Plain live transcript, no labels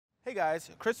Hey guys,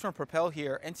 Chris from Propel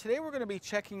here, and today we're going to be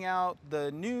checking out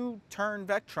the new Tern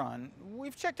Vektron.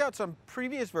 We've checked out some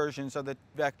previous versions of the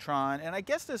Vektron, and I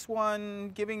guess this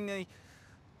one, giving the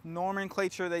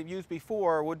nomenclature they've used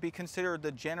before, would be considered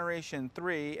the Generation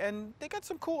 3, and they got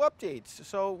some cool updates,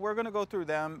 so we're going to go through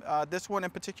them. This one in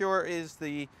particular is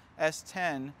the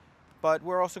S10, but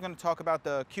we're also going to talk about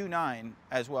the Q9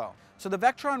 as well. So the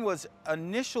Vektron was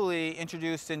initially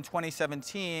introduced in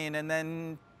 2017, and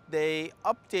then they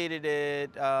updated it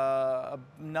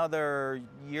another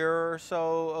year or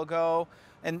so ago.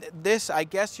 And this, I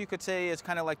guess you could say, is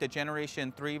kind of like the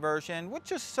Generation 3 version, with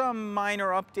just some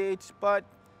minor updates, but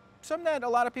some that a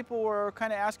lot of people were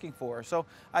kind of asking for. So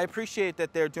I appreciate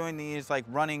that they're doing these like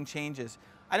running changes.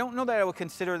 I don't know that I would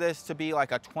consider this to be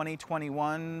like a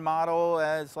 2021 model,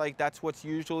 as like that's what's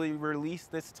usually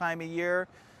released this time of year,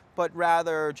 but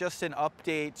rather just an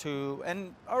update to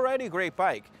an already great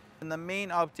bike. And the main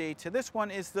update to this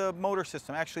one is the motor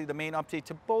system. Actually, the main update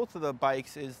to both of the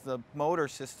bikes is the motor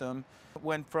system. It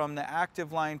went from the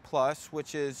Active Line Plus,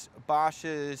 which is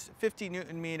Bosch's 50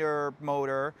 Newton meter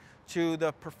motor, to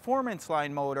the Performance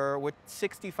Line motor with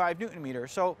 65 Newton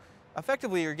meters. So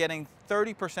effectively, you're getting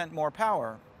 30% more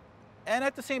power, and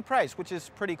at the same price, which is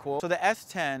pretty cool. So the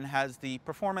S10 has the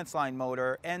Performance Line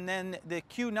motor, and then the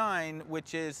Q9,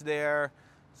 which is their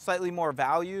slightly more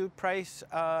value price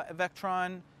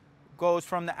Vektron, goes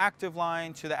from the Active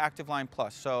Line to the Active Line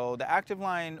Plus. So the Active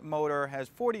Line motor has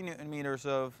 40 Newton meters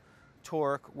of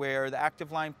torque, where the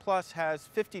Active Line Plus has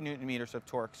 50 Newton meters of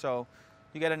torque. So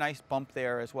you get a nice bump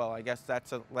there as well. I guess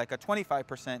that's like a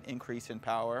 25% increase in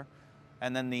power.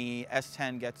 And then the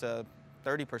S10 gets a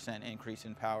 30% increase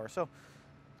in power. So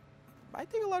I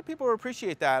think a lot of people will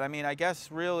appreciate that. I mean, I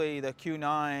guess really the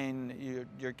Q9,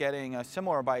 you're getting a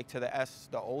similar bike to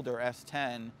the older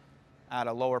S10, at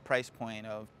a lower price point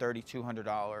of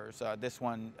 $3,200. This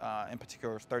one in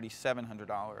particular is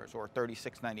 $3,700, or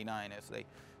 $3,699 as they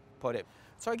put it.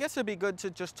 So I guess it'd be good to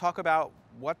just talk about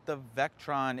what the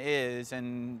Vektron is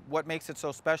and what makes it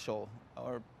so special,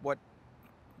 or what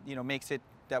makes it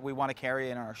that we want to carry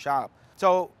in our shop.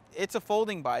 So it's a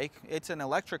folding bike. It's an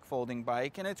electric folding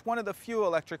bike, and it's one of the few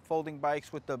electric folding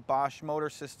bikes with the Bosch motor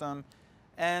system.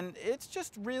 And it's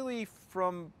just really,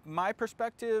 from my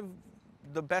perspective,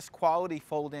 the best quality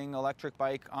folding electric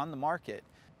bike on the market.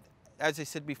 As I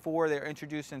said before, they were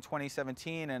introduced in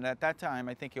 2017, and at that time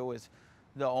I think it was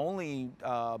the only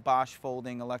Bosch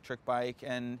folding electric bike,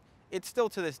 and it still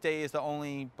to this day is the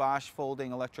only Bosch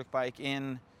folding electric bike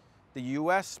in the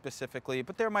US specifically,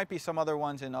 but there might be some other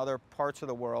ones in other parts of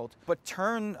the world. But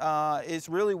Tern is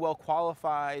really well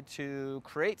qualified to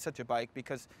create such a bike,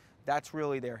 because that's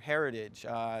really their heritage.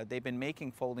 They've been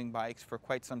making folding bikes for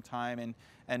quite some time,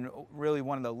 and really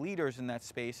one of the leaders in that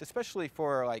space, especially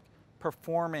for like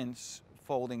performance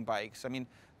folding bikes. I mean,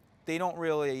 they don't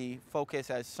really focus,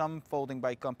 as some folding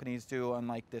bike companies do, on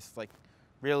like this like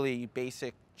really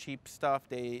basic cheap stuff.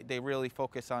 They really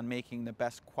focus on making the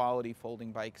best quality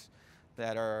folding bikes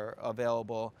that are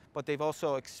available. But they've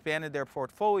also expanded their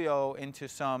portfolio into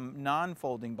some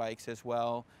non-folding bikes as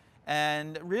well,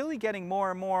 and really getting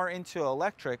more and more into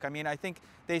electric. I mean, I think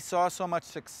they saw so much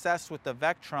success with the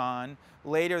Vektron.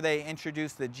 Later they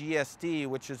introduced the GSD,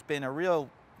 which has been a real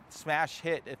smash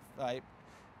hit, if I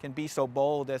can be so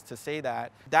bold as to say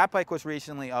that. That bike was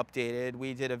recently updated.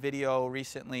 We did a video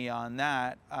recently on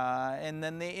that. And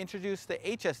then they introduced the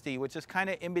HSD, which is kind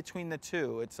of in between the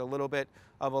two. It's a little bit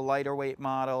of a lighter weight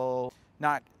model,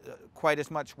 not quite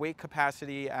as much weight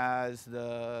capacity as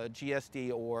the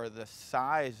GSD or the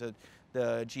size of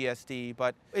the GSD,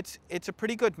 but it's a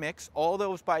pretty good mix. All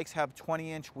those bikes have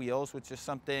 20-inch wheels, which is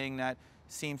something that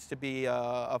seems to be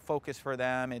a focus for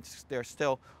them. They're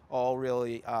still all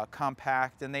really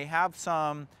compact, and they have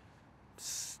some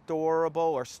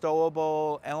storable or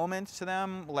stowable elements to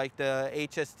them, like the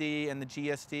HSD and the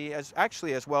GSD,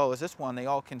 as well as this one. They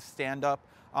all can stand up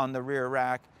on the rear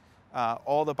rack.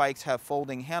 All the bikes have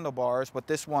folding handlebars, but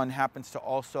this one happens to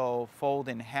also fold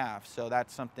in half, so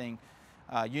that's something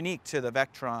unique to the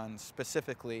Vektron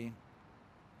specifically,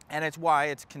 and it's why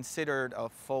it's considered a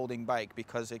folding bike,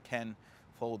 because it can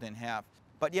fold in half.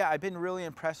 But yeah, I've been really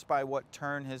impressed by what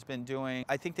Tern has been doing.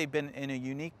 I think they've been in a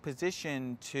unique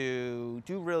position to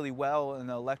do really well in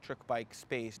the electric bike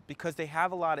space, because they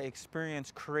have a lot of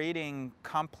experience creating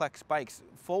complex bikes.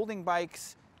 Folding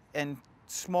bikes and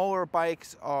smaller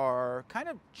bikes are kind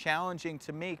of challenging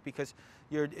to make, because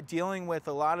you're dealing with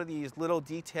a lot of these little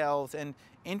details, and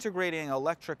integrating an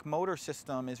electric motor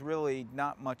system is really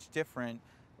not much different,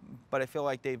 but I feel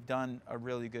like they've done a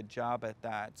really good job at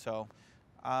that. So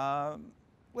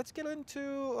let's get into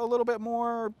a little bit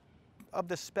more of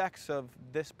the specs of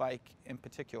this bike in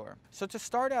particular. So to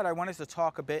start out, I wanted to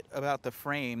talk a bit about the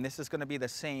frame. This is going to be the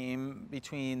same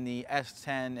between the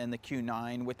S10 and the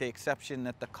Q9, with the exception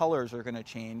that the colors are going to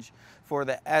change. For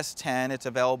the S10, it's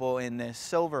available in this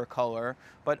silver color,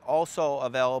 but also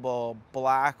available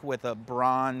black with a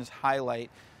bronze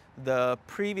highlight. The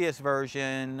previous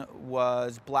version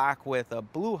was black with a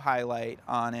blue highlight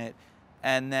on it,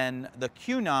 and then the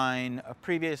Q9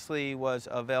 previously was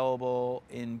available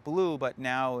in blue, but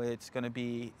now it's going to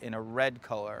be in a red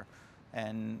color,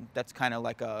 and that's kind of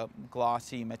like a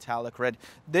glossy metallic red.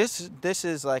 This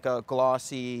is like a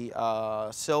glossy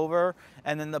silver,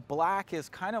 and then the black is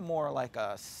kind of more like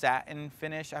a satin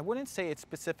finish. I wouldn't say it's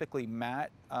specifically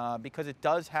matte because it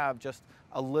does have just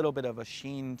a little bit of a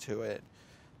sheen to it.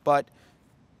 But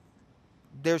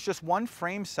there's just one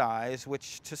frame size,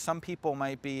 which to some people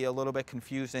might be a little bit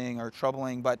confusing or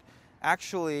troubling, but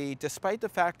actually, despite the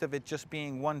fact of it just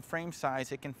being one frame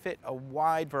size, it can fit a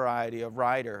wide variety of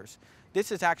riders.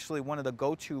 This is actually one of the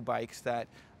go-to bikes that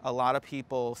a lot of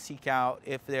people seek out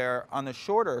if they're on the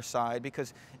shorter side,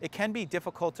 because it can be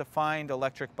difficult to find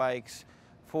electric bikes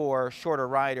for shorter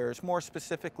riders, more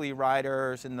specifically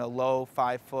riders in the low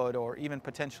 5 foot or even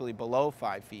potentially below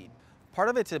 5 feet. Part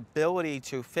of its ability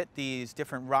to fit these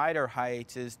different rider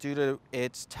heights is due to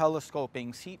its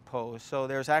telescoping seat post. So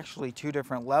there's actually two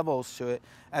different levels to it.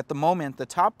 At the moment, the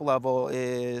top level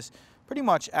is pretty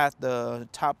much at the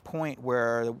top point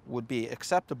where it would be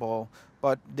acceptable,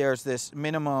 but there's this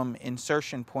minimum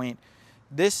insertion point.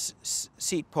 This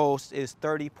seat post is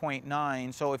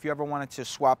 30.9, so if you ever wanted to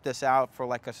swap this out for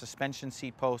like a suspension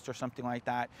seat post or something like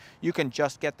that, you can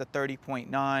just get the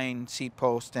 30.9 seat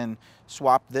post and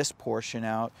swap this portion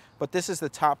out. But this is the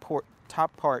top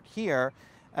part here,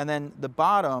 and then the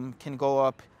bottom can go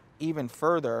up even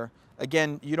further.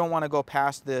 Again, you don't want to go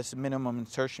past this minimum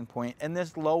insertion point, and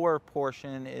this lower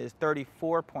portion is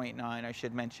 34.9, I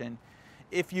should mention.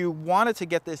 If you wanted to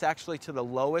get this actually to the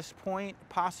lowest point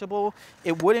possible,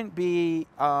 it wouldn't be,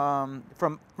 from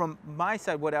my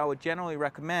side, what I would generally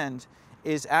recommend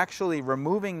is actually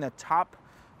removing the top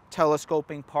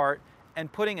telescoping part and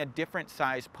putting a different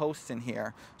size post in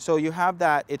here. So you have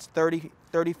that, it's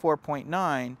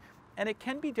 34.9, and it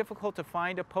can be difficult to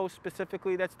find a post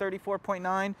specifically that's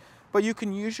 34.9, but you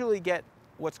can usually get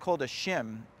what's called a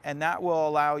shim, and that will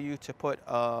allow you to put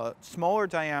a smaller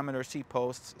diameter seat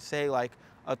post, say like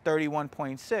a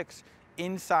 31.6,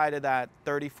 inside of that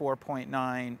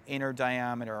 34.9 inner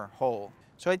diameter hole.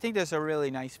 So I think that's a really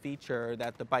nice feature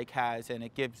that the bike has, and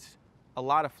it gives a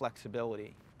lot of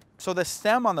flexibility. So the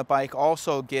stem on the bike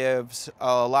also gives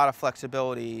a lot of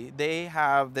flexibility. They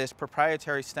have this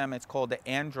proprietary stem, it's called the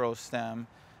Andro stem,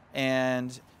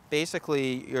 and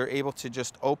basically you're able to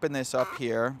just open this up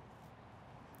here,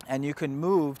 and you can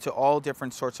move to all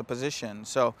different sorts of positions.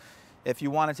 So if you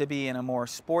wanted to be in a more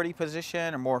sporty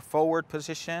position or more forward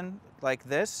position like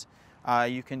this,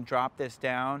 you can drop this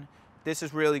down. This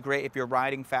is really great if you're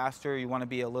riding faster, you want to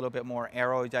be a little bit more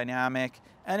aerodynamic,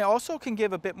 and it also can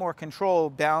give a bit more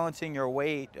control, balancing your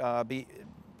weight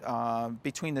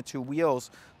between the two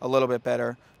wheels a little bit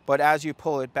better. But as you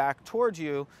pull it back towards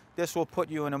you, this will put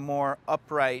you in a more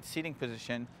upright seating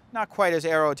position. Not quite as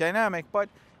aerodynamic, but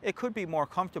it could be more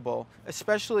comfortable,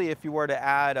 especially if you were to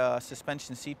add a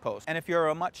suspension seat post. And if you're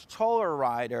a much taller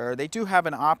rider, they do have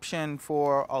an option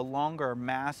for a longer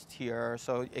mast here,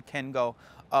 so it can go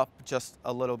up just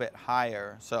a little bit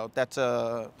higher. So that's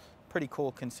a pretty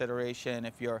cool consideration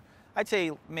if you're, I'd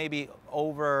say maybe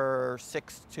over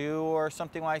 6'2" or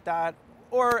something like that.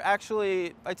 Or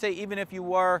actually, I'd say even if you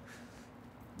were,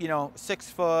 you know, 6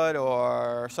 foot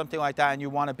or something like that, and you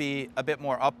want to be a bit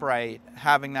more upright,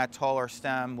 having that taller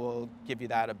stem will give you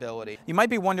that ability. You might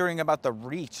be wondering about the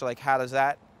reach, like how does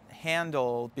that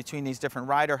handle between these different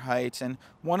rider heights? And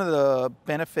one of the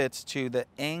benefits to the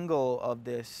angle of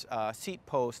this seat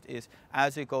post is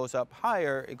as it goes up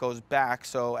higher, it goes back.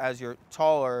 So as you're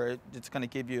taller, it's going to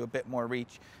give you a bit more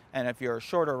reach. And if you're a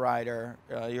shorter rider,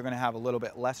 you're going to have a little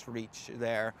bit less reach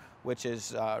there, which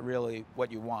is really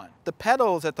what you want. The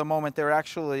pedals at the moment, they're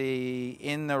actually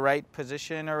in the right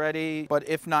position already, but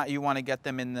if not, you want to get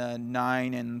them in the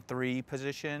 9 and 3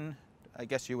 position, I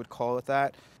guess you would call it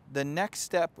that. The next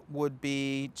step would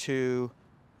be to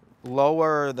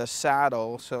lower the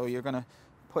saddle. So you're going to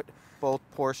put both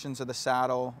portions of the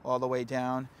saddle all the way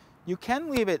down. You can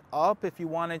leave it up if you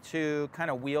wanted to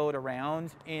kind of wheel it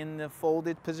around in the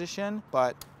folded position,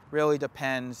 but really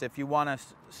depends. If you want to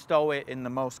stow it in the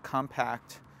most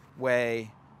compact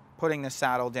way, putting the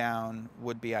saddle down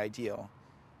would be ideal.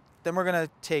 Then we're going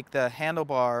to take the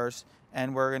handlebars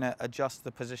and we're going to adjust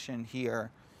the position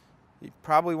here. You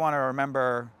probably want to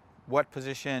remember what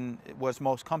position was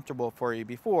most comfortable for you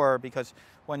before, because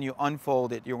when you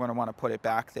unfold it, you're going to want to put it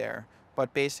back there.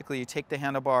 But basically, you take the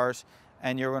handlebars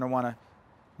and you're going to want to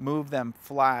move them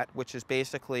flat, which is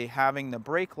basically having the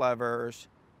brake levers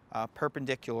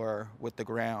perpendicular with the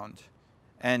ground.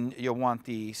 And you'll want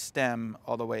the stem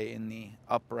all the way in the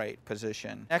upright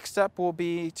position. Next step will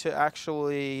be to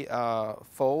actually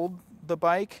fold the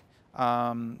bike.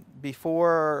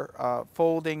 Before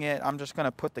folding it, I'm just going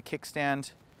to put the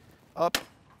kickstand up,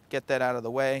 get that out of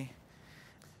the way.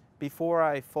 Before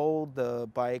I fold the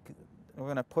bike, we're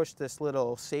going to push this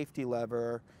little safety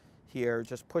lever here,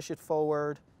 just push it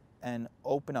forward and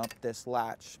open up this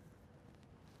latch.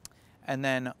 And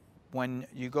then when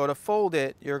you go to fold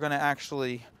it, you're going to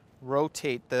actually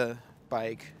rotate the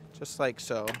bike just like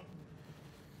so.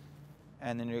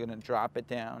 And then you're going to drop it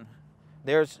down.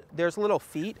 There's little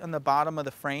feet on the bottom of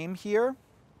the frame here.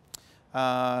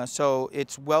 So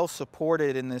it's well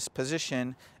supported in this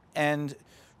position. And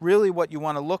really what you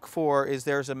want to look for is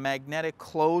there's a magnetic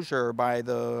closure by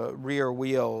the rear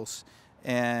wheels.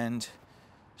 And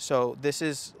so this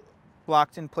is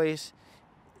locked in place.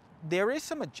 There is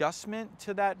some adjustment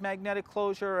to that magnetic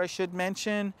closure, I should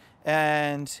mention.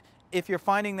 And if you're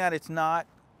finding that it's not,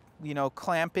 you know,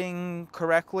 clamping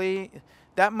correctly,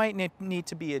 that might need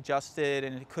to be adjusted,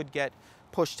 and it could get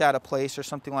pushed out of place or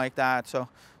something like that. So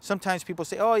sometimes people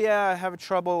say, oh yeah, I have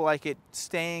trouble like it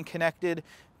staying connected.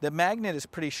 The magnet is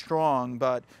pretty strong,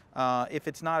 but if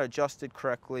it's not adjusted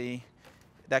correctly,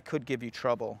 that could give you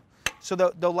trouble. So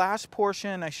the last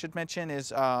portion I should mention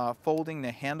is folding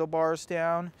the handlebars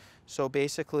down. So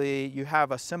basically you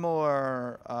have a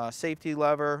similar safety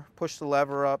lever, push the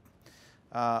lever up,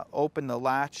 open the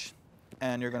latch,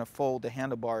 and you're going to fold the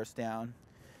handlebars down.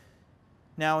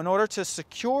 Now in order to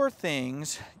secure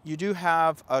things, you do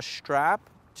have a strap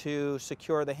to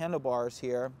secure the handlebars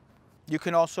here. You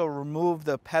can also remove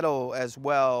the pedal as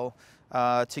well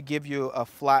to give you a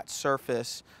flat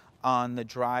surface on the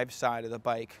drive side of the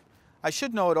bike. I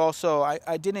should note also,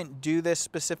 I didn't do this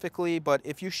specifically, but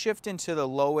if you shift into the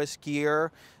lowest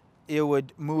gear, it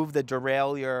would move the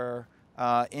derailleur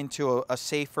into a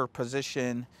safer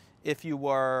position if you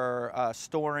were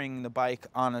storing the bike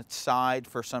on its side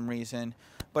for some reason.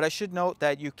 But I should note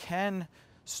that you can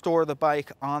store the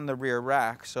bike on the rear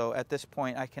rack. So at this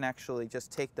point, I can actually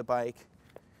just take the bike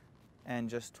and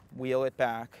just wheel it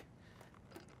back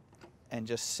and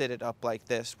just sit it up like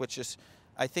this, which is,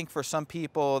 I think for some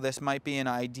people, this might be an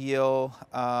ideal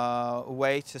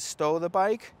way to stow the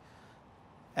bike.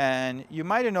 And you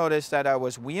might have noticed that I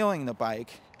was wheeling the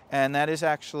bike, and that is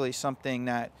actually something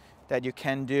that you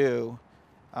can do.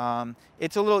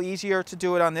 It's a little easier to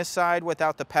do it on this side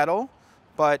without the pedal,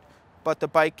 but the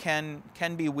bike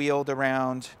can be wheeled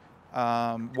around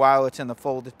while it's in the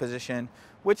folded position,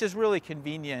 which is really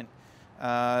convenient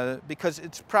because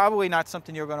it's probably not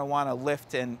something you're going to want to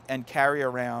lift and carry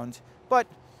around, but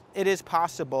it is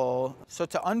possible. So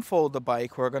to unfold the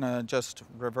bike, we're going to just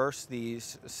reverse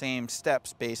these same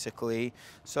steps basically.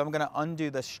 So I'm going to undo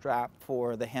the strap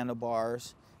for the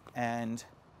handlebars and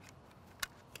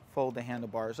fold the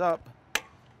handlebars up,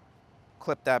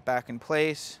 clip that back in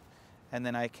place, and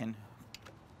then I can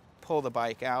pull the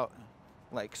bike out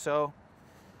like so.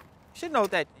 You should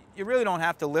note that you really don't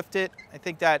have to lift it. I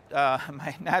think that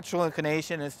my natural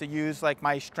inclination is to use like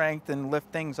my strength and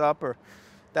lift things up or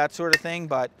that sort of thing,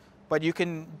 but you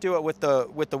can do it with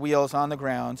the wheels on the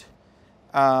ground.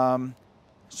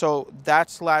 So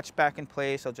that's latched back in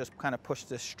place. I'll just kind of push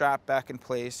this strap back in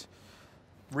place,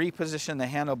 reposition the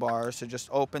handlebars, so just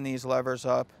open these levers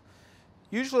up.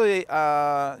 Usually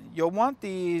you'll want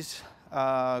these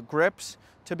grips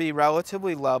to be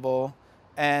relatively level,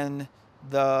 and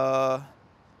the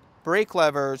brake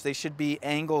levers, they should be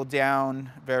angled down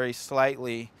very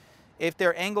slightly. If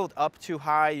they're angled up too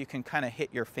high, you can kind of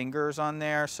hit your fingers on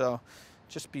there, so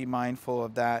just be mindful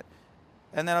of that.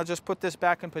 And then I'll just put this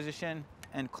back in position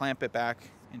and clamp it back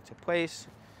into place,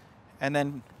 and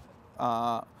then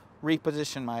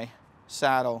reposition my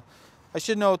saddle. I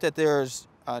should note that there's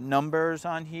numbers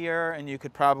on here, and you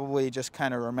could probably just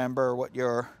kind of remember what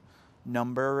your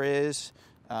number is.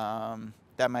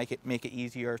 That might make it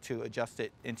easier to adjust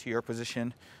it into your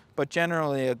position. But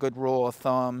generally, a good rule of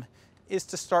thumb is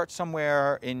to start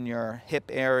somewhere in your hip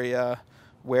area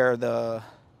where the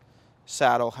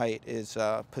saddle height is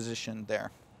positioned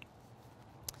there.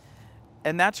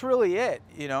 And that's really it.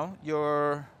 You know,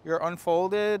 you're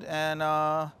unfolded and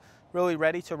really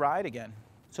ready to ride again.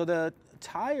 So the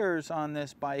tires on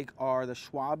this bike are the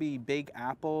Schwalbe Big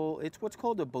Apple. It's what's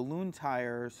called a balloon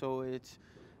tire. So it's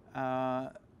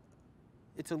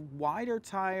It's a wider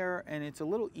tire, and it's a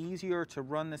little easier to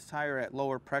run this tire at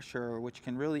lower pressure, which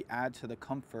can really add to the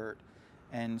comfort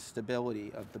and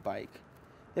stability of the bike.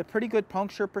 They have pretty good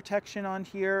puncture protection on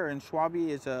here, and Schwalbe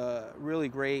is a really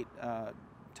great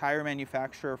tire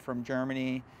manufacturer from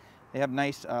Germany. They have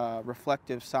nice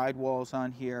reflective sidewalls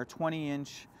on here,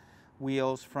 20-inch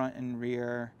wheels front and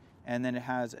rear, and then it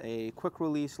has a quick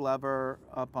release lever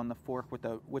up on the fork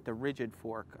with a rigid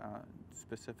fork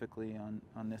specifically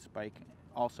on this bike.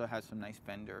 Also has some nice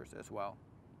fenders as well.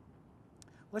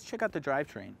 Let's check out the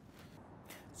drivetrain.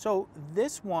 So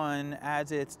this one,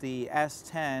 as it's the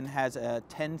S10, has a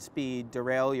 10-speed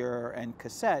derailleur and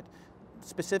cassette,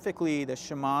 specifically the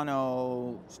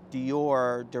Shimano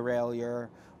Deore derailleur,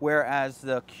 whereas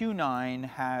the Q9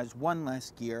 has one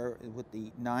less gear with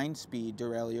the 9-speed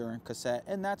derailleur and cassette,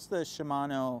 and that's the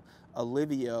Shimano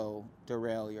Alivio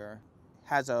derailleur.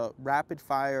 Has a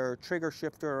rapid-fire trigger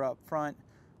shifter up front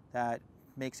that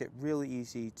makes it really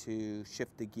easy to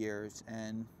shift the gears,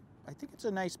 and I think it's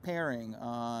a nice pairing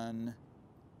on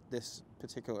this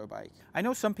particular bike. I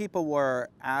know some people were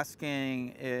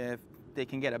asking if they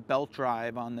can get a belt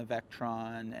drive on the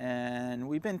Vektron, and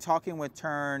we've been talking with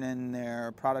Tern and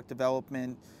their product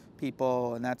development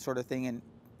people and that sort of thing, and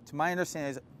to my understanding,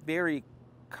 it's very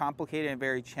complicated and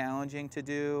very challenging to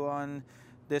do on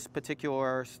this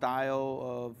particular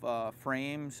style of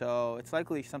frame, so it's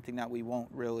likely something that we won't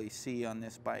really see on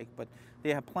this bike, but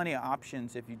they have plenty of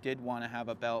options if you did want to have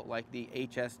a belt like the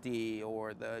HSD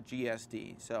or the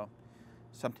GSD, so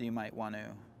something you might want to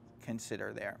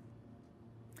consider there.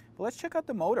 But let's check out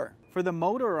the motor. For the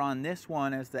motor on this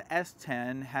one, as the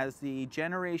S10 has the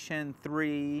Generation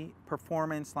 3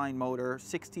 Performance Line motor,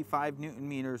 65 Newton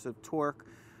meters of torque,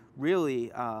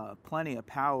 really plenty of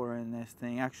power in this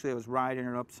thing. Actually, I was riding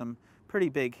it up some pretty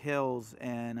big hills,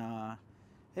 and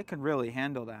it can really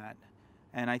handle that.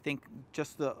 And I think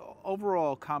just the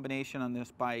overall combination on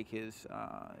this bike is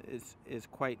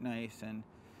quite nice. And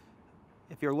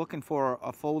if you're looking for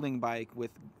a folding bike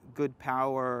with good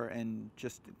power and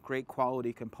just great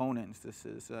quality components, this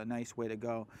is a nice way to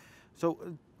go. So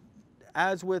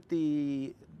as with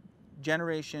the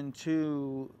Generation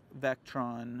 2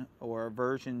 Vektron or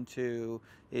version 2,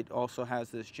 it also has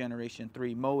this Generation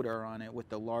 3 motor on it with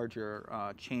the larger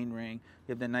chain ring.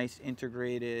 You have the nice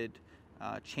integrated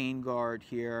chain guard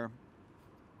here.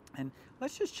 And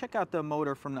let's just check out the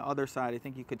motor from the other side. I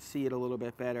think you could see it a little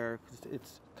bit better because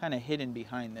it's kind of hidden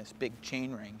behind this big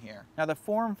chain ring here. Now the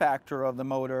form factor of the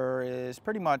motor is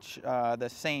pretty much the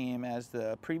same as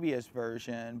the previous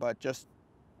version, but just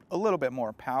a little bit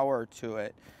more power to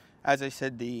it. As I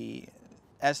said, the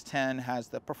S10 has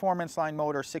the Performance Line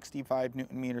motor, 65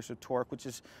 Newton meters of torque, which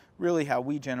is really how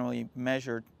we generally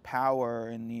measure power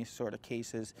in these sort of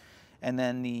cases. And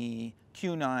then the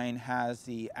Q9 has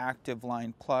the Active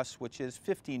Line Plus, which is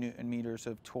 50 Newton meters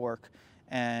of torque.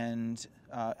 And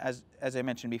as I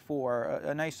mentioned before,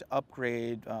 a nice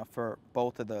upgrade for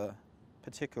both of the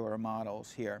particular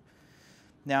models here.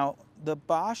 Now, the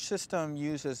Bosch system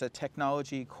uses a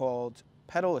technology called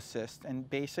pedal assist, and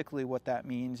basically what that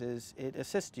means is it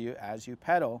assists you as you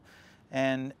pedal,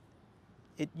 and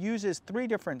it uses 3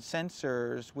 different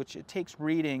sensors, which it takes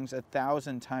readings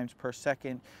 1,000 times per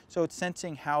second, so it's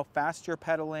sensing how fast you're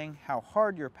pedaling, how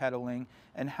hard you're pedaling,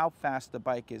 and how fast the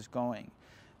bike is going.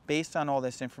 Based on all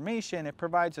this information, it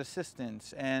provides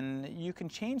assistance, and you can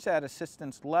change that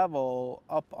assistance level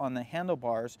up on the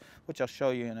handlebars, which I'll show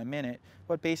you in a minute,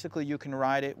 but basically you can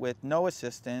ride it with no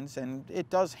assistance, and it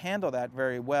does handle that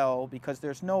very well because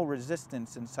there's no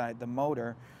resistance inside the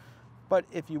motor. But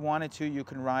if you wanted to, you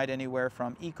can ride anywhere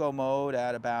from eco mode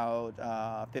at about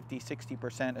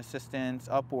 50–60% assistance,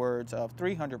 upwards of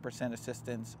 300%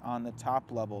 assistance on the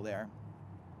top level there.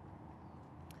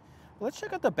 Let's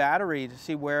check out the battery to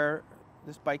see where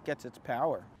this bike gets its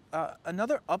power.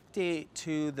 Another update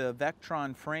to the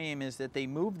Vektron frame is that they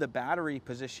moved the battery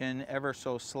position ever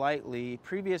so slightly.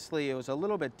 Previously, it was a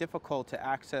little bit difficult to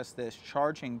access this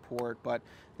charging port, but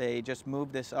they just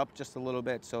moved this up just a little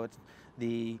bit so it's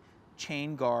the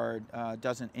chain guard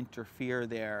doesn't interfere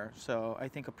there. So I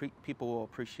think people will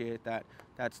appreciate that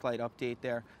slight update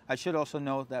there. I should also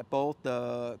note that both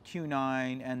the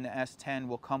Q9 and the S10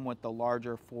 will come with the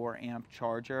larger 4-amp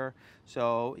charger.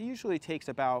 So it usually takes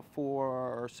about 4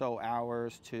 or so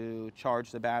hours to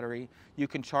charge the battery. You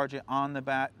can charge it on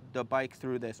the bike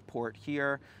through this port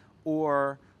here,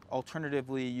 or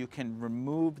alternatively, you can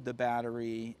remove the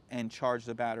battery and charge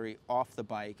the battery off the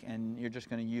bike, and you're just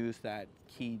going to use that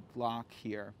key lock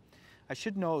here. I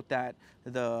should note that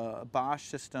the Bosch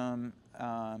system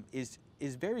is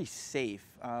is very safe.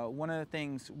 One of the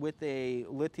things with a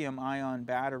lithium-ion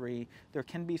battery, there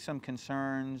can be some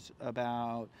concerns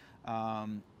about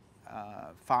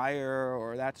fire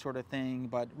or that sort of thing,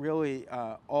 but really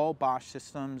all Bosch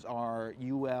systems are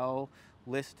UL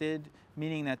listed,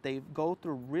 meaning that they go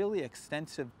through really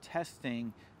extensive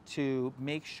testing to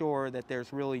make sure that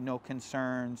there's really no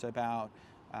concerns about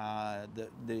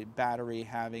the battery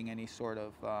having any sort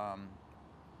of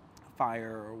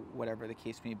fire or whatever the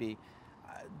case may be.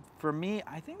 For me,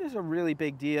 I think this is a really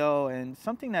big deal and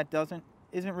something that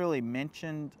isn't really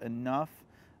mentioned enough,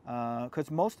 because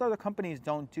most other companies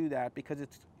don't do that because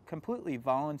it's completely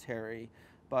voluntary.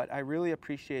 But I really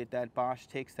appreciate that Bosch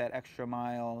takes that extra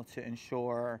mile to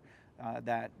ensure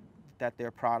that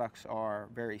their products are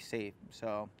very safe.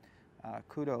 So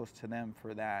kudos to them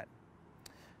for that.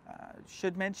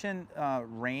 Should mention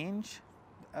range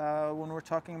when we're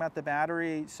talking about the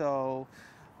battery. So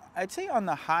I'd say on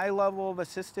the high level of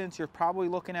assistance, you're probably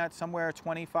looking at somewhere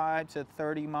 25 to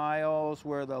 30 miles,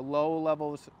 where the low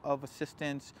levels of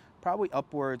assistance, probably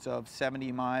upwards of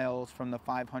 70 miles from the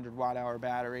 500 watt-hour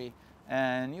battery.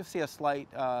 And you'll see a slight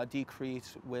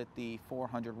decrease with the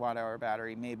 400 watt-hour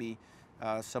battery, maybe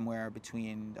somewhere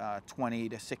between 20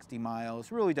 to 60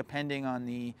 miles, really depending on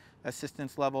the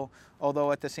assistance level.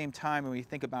 Although at the same time, when you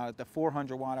think about it, the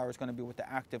 400 watt-hour is going to be with the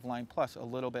Active Line Plus, a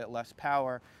little bit less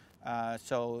power.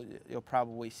 So you'll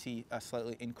probably see a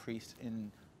slightly increase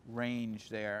in range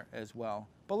there as well.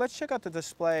 But let's check out the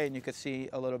display and you can see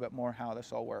a little bit more how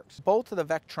this all works. Both of the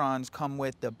Vectrons come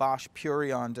with the Bosch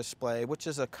Purion display, which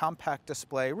is a compact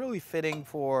display, really fitting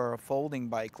for a folding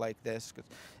bike like this, because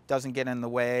it doesn't get in the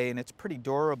way and it's pretty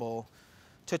durable.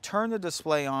 To turn the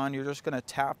display on, you're just going to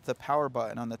tap the power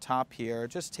button on the top here.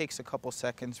 It just takes a couple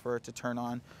seconds for it to turn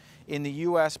on. In the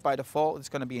US, by default, it's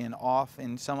going to be an off.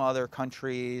 In some other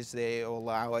countries, they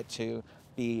allow it to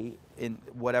be in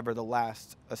whatever the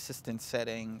last assistance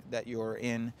setting that you're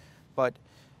in. But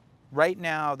right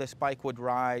now, this bike would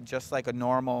ride just like a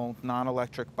normal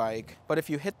non-electric bike. But if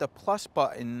you hit the plus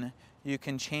button, you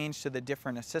can change to the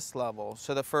different assist levels.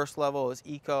 So the first level is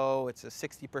Eco. It's a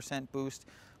 60% boost.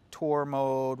 Tour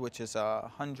mode, which is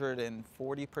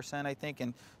 140%, I think,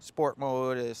 and sport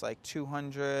mode is like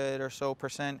 200 or so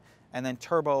percent, and then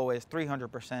turbo is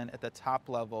 300% at the top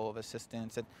level of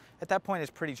assistance. And at that point,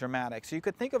 it's pretty dramatic. So you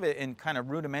could think of it in kind of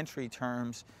rudimentary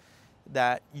terms,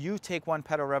 that you take one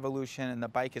pedal revolution and the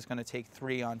bike is going to take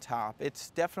 3 on top. It's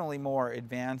definitely more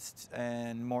advanced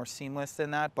and more seamless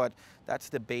than that, but that's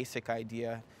the basic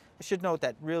idea. I should note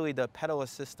that really the pedal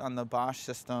assist on the Bosch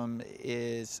system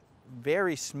is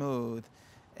very smooth,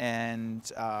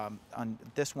 and on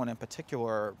this one in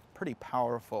particular, pretty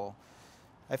powerful.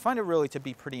 I find it really to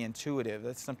be pretty intuitive.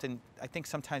 That's something I think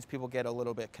sometimes people get a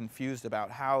little bit confused about.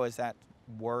 How does that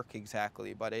work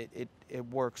exactly? But it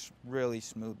works really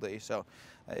smoothly. So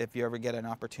if you ever get an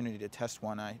opportunity to test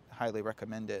one, I highly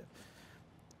recommend it.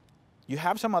 You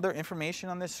have some other information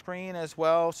on this screen as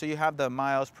well. So you have the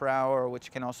miles per hour,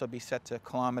 which can also be set to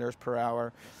kilometers per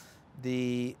hour.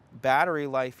 The battery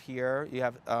life here, you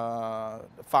have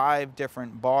 5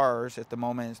 different bars. At the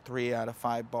moment, it's 3 out of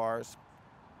 5 bars.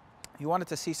 If you wanted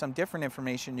to see some different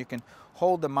information, you can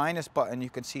hold the minus button. You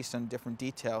can see some different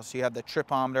details. So you have the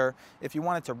tripometer. If you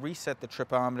wanted to reset the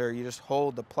tripometer, you just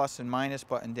hold the plus and minus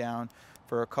button down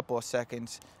for a couple of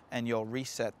seconds, and you'll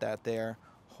reset that there.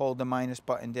 Hold the minus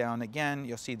button down again,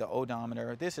 you'll see the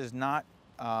odometer. This is not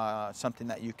something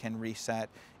that you can reset.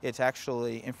 It's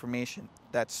actually information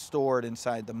that's stored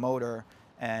inside the motor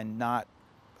and not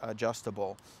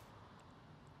adjustable.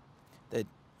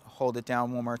 Hold it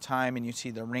down one more time and you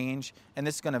see the range, and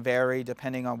this is going to vary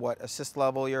depending on what assist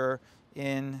level you're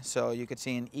in. So you could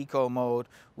see in eco mode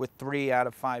with 3 out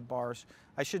of 5 bars.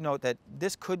 I should note that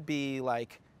this could be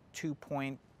like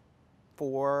 2.4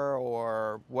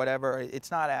 or whatever.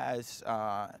 It's not as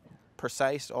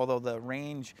precise, although the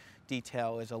range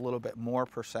detail is a little bit more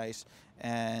precise.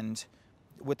 And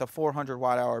with the 400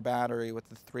 watt-hour battery with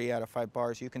the 3 out of 5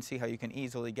 bars, you can see how you can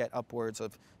easily get upwards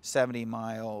of 70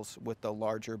 miles with the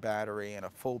larger battery and a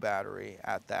full battery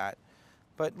at that.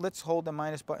 But let's hold the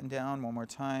minus button down one more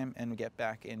time and get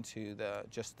back into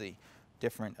just the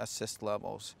different assist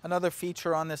levels. Another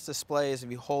feature on this display is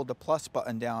if you hold the plus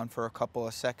button down for a couple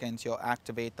of seconds, you'll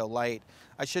activate the light.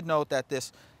 I should note that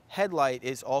this headlight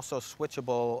is also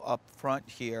switchable up front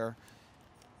here,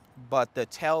 but the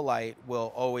tail light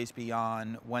will always be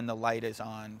on when the light is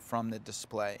on from the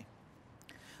display.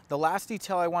 The last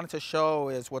detail I wanted to show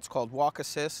is what's called walk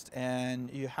assist,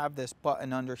 and you have this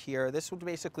button under here. This would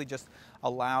basically just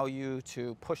allow you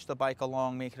to push the bike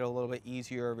along, make it a little bit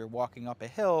easier if you're walking up a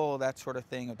hill, that sort of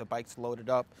thing, if the bike's loaded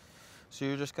up. So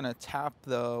you're just going to tap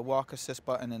the walk assist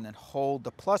button and then hold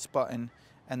the plus button,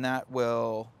 and that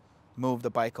will move the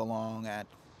bike along at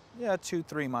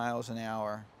 2-3 miles an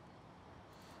hour.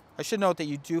 I should note that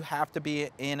you do have to be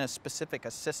in a specific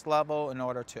assist level in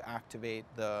order to activate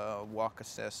the walk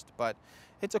assist, but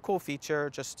it's a cool feature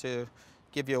just to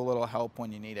give you a little help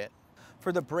when you need it.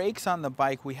 For the brakes on the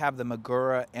bike, we have the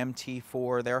Magura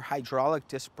MT4. They're hydraulic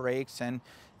disc brakes and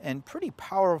pretty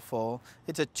powerful.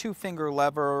 It's a 2-finger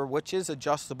lever, which is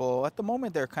adjustable. At the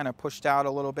moment, they're kind of pushed out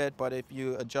a little bit, but if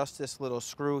you adjust this little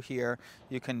screw here,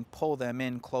 you can pull them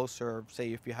in closer,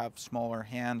 say if you have smaller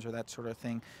hands or that sort of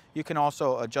thing. You can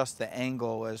also adjust the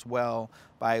angle as well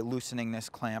by loosening this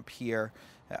clamp here.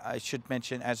 I should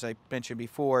mention, as I mentioned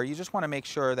before, you just want to make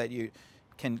sure that you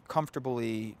can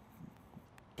comfortably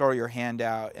throw your hand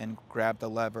out and grab the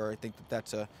lever. I think that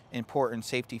that's an important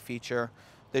safety feature.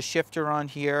 The shifter on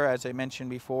here, as I mentioned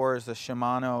before, is the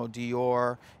Shimano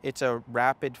Deore. It's a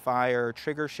rapid fire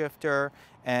trigger shifter,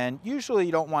 and usually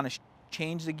you don't want to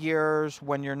change the gears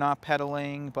when you're not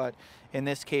pedaling, but in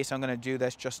this case I'm going to do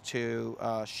this just to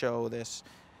show this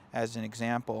as an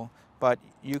example. But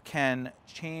you can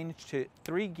change to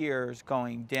 3 gears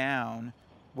going down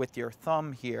with your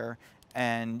thumb here,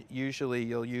 and usually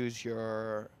you'll use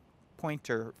your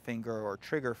pointer finger or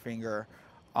trigger finger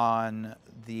on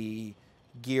the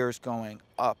gears going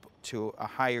up to a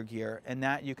higher gear, and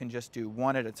that you can just do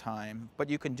one at a time, but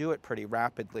you can do it pretty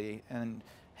rapidly, and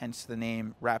hence the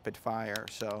name rapid fire.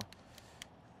 So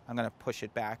I'm going to push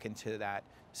it back into that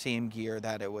same gear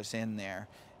that it was in there,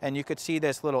 and you could see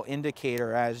this little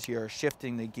indicator as you're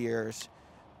shifting the gears,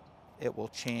 it will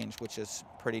change, which is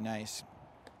pretty nice.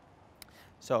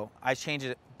 So I changed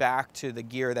it back to the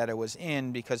gear that it was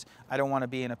in because I don't want to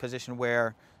be in a position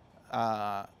where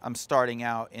I'm starting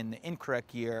out in the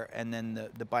incorrect gear and then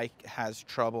the bike has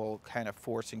trouble kind of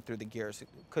forcing through the gears. It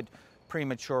could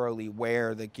prematurely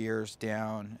wear the gears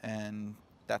down, and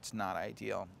that's not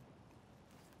ideal.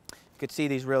 You could see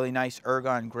these really nice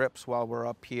Ergon grips while we're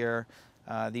up here.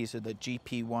 These are the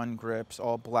GP1 grips,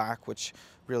 all black, which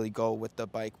really go with the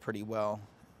bike pretty well.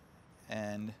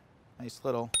 And nice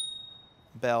little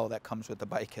bell that comes with the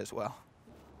bike as well.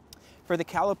 For the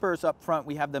calipers up front,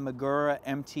 we have the Magura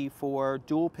MT4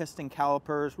 dual piston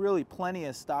calipers, really plenty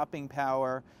of stopping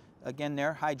power. Again,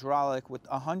 they're hydraulic with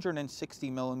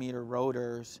 160mm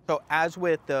rotors. So as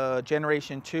with the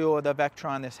Generation 2 of the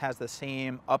Vectron, this has the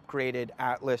same upgraded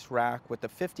Atlas rack with the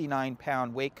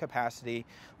 59-pound weight capacity,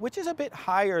 which is a bit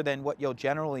higher than what you'll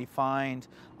generally find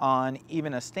on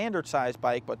even a standard size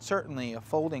bike, but certainly a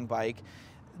folding bike.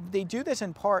 They do this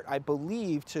in part, I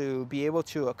believe, to be able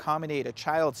to accommodate a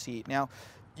child seat. Now,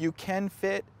 you can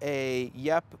fit a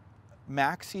Yep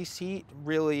maxi seat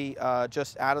really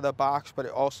just out of the box, but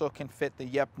it also can fit the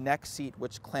Yep next seat,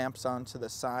 which clamps onto the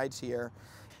sides here.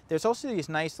 There's also these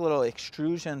nice little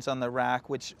extrusions on the rack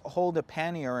which hold the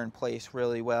pannier in place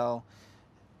really well.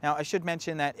 Now, I should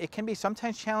mention that it can be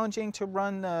sometimes challenging to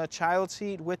run the child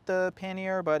seat with the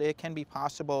pannier, but it can be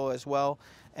possible as well.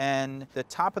 And the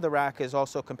top of the rack is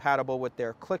also compatible with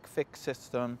their click fix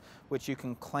system, which you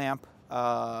can clamp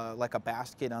like a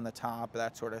basket on the top,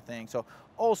 that sort of thing. So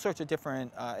all sorts of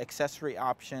different accessory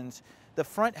options. The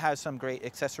front has some great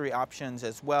accessory options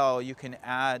as well. You can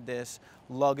add this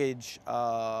luggage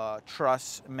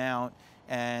truss mount,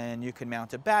 and you can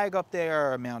mount a bag up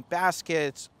there, or mount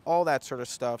baskets, all that sort of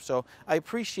stuff. So I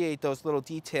appreciate those little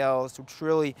details which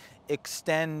really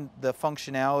extend the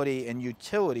functionality and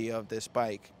utility of this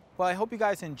bike. Well, I hope you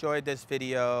guys enjoyed this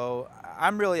video.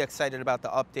 I'm really excited about the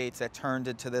updates that turned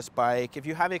into this bike. If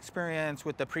you have experience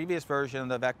with the previous version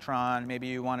of the Vectron, maybe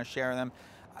you want to share them.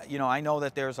 You know, I know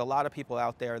that there's a lot of people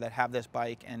out there that have this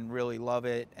bike and really love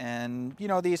it. And, you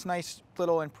know, these nice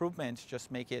little improvements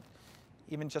just make it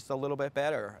even just a little bit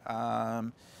better.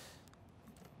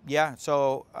 Yeah,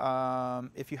 so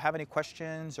if you have any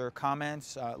questions or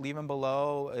comments, leave them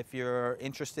below. If you're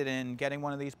interested in getting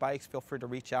one of these bikes, feel free to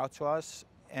reach out to us.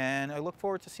 And I look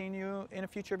forward to seeing you in a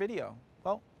future video.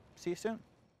 Well, see you soon.